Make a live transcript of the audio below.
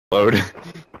Load.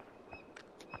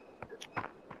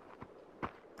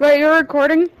 Wait, you're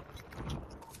recording?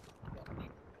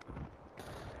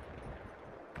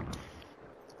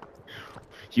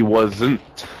 He wasn't.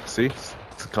 See? It's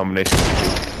a combination.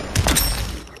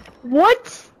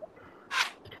 What?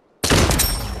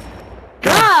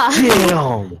 God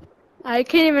damn! I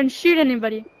can't even shoot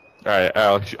anybody. Alright,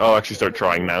 I'll actually start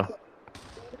trying now.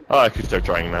 I'll actually start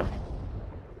trying now.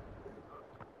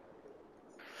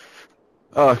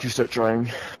 I'll actually start trying.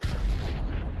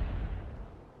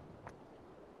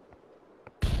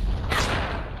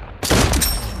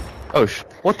 Oh,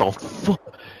 what the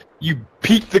fuck? You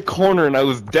peeked the corner and I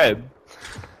was dead.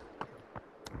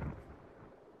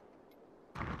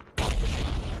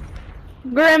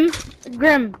 Grim.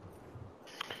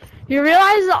 You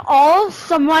realize all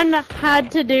someone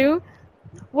had to do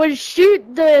was shoot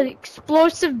the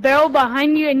explosive barrel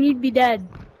behind you and you'd be dead.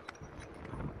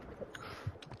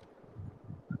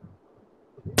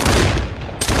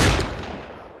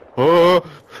 Oh,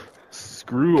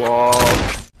 screw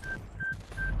off.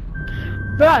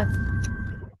 Bruh.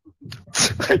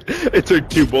 It took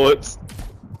 2 bullets.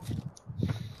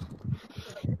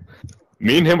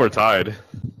 Me and him are tied.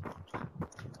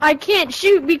 I can't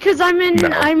shoot because I'm in No.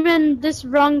 I'm in this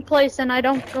wrong place and I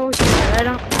don't go here. I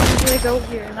don't usually go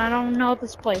here and I don't know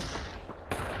this place.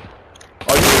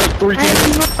 Oh, you have 3 I'm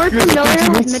teammates? more You have 3 familiar with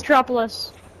teammates?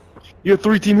 Metropolis. You have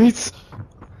 3 teammates?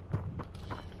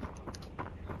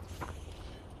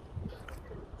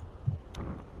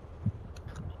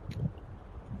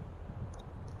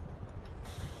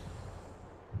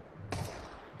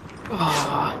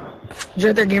 Oh, is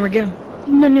that their gamer game?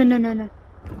 No. No!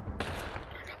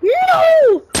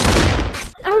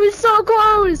 I was so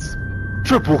close!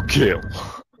 Triple kill.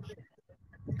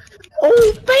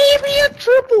 Oh, baby, a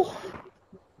triple!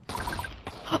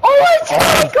 Oh,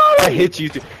 I got I him! hit you.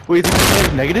 Wait, did he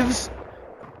have negatives?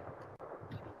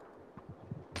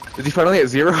 Is he finally at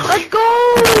 0? Let's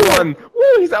go! 1.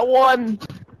 Woo, he's at 1.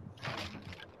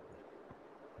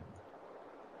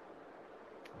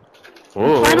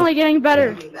 Whoa. Finally getting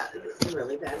better. It's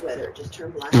really bad weather. It just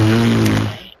turned black.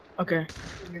 Okay.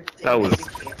 That was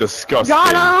disgusting. Got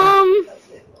him!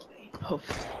 Oh.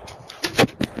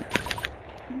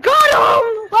 Got him!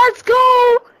 Let's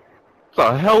go! What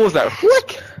the hell was that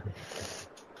flick?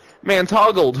 Man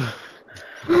toggled.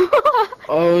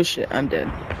 Oh shit, I'm dead.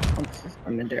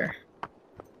 I'm in there.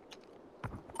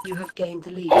 You have gained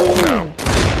the lead. Oh no.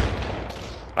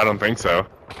 I don't think so.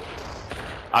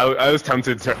 I was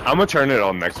tempted to. I'm gonna turn it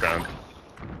on next round.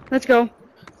 Let's go.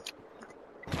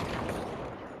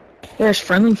 There's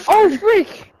friendly. Oh,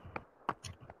 freak!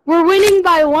 We're winning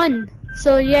by 1,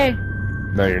 so yay.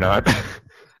 No, you're not.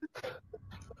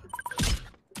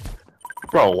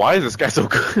 Bro, why is this guy so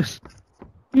good?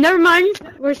 Never mind,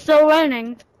 we're still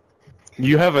winning.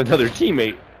 You have another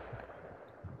teammate.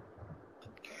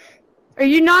 Are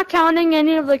you not counting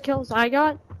any of the kills I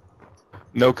got?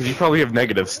 No, because you probably have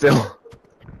negative still.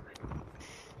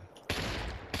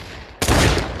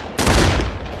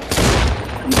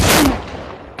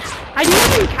 I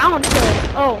didn't even count kills.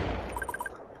 Oh.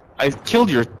 I killed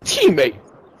your teammate.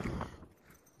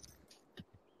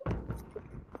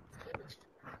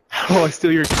 How do I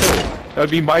steal your kill? That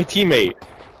would be my teammate.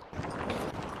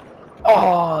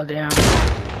 Oh damn.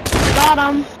 Got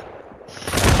him.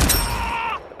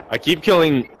 I keep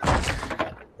killing.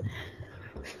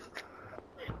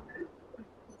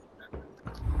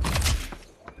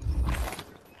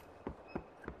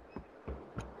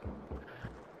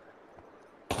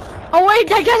 Oh wait,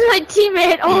 that guy's my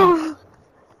teammate. Oh.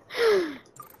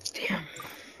 Damn.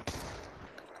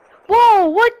 Whoa,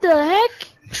 what the heck?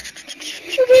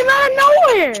 You came out of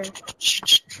nowhere.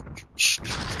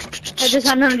 I just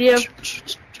had an idea.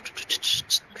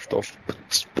 Stuff.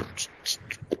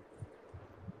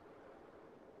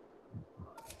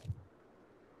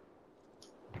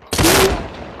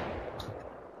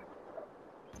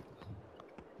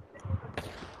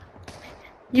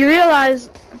 You realize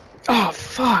Oh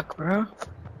fuck, bro.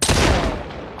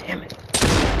 Damn it.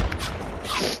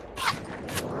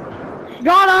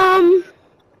 got him.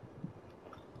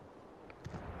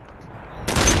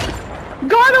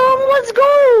 Got him. Let's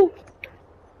go.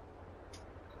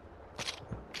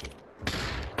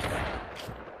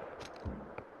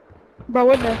 Bro,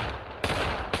 what the?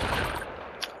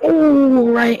 Oh,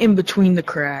 right in between the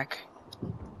crack.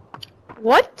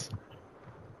 What?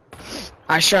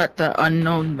 I shot the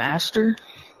unknown master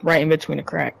right in between the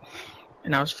crack,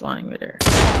 and I was flying midair.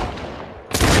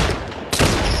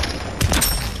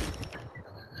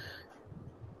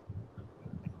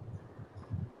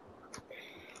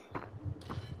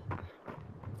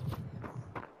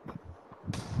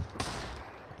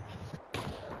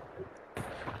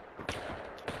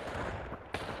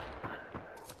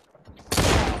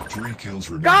 3 kills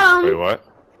remaining. Got Wait, him. what?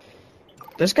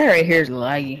 This guy right here is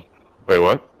laggy. Wait,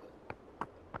 what?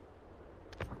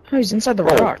 Oh, he's inside the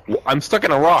Oh, rock. I'm stuck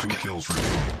in a rock. 2 kills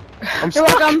remaining. I'm You're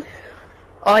stuck. welcome.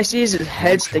 All I see is his head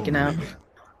 1 kill sticking out. remaining.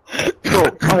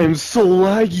 Bro, I am so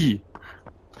laggy.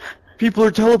 People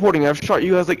are teleporting. I've shot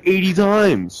you guys like 80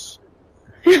 times.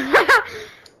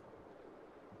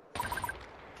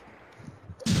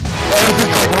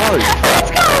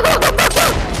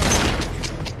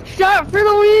 Shot for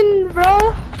the win,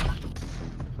 bro.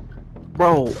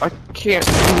 Bro, I can't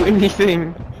do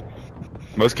anything.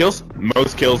 Most kills?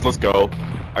 Most kills, let's go.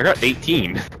 I got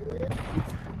 18.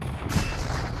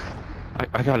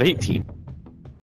 I got 18.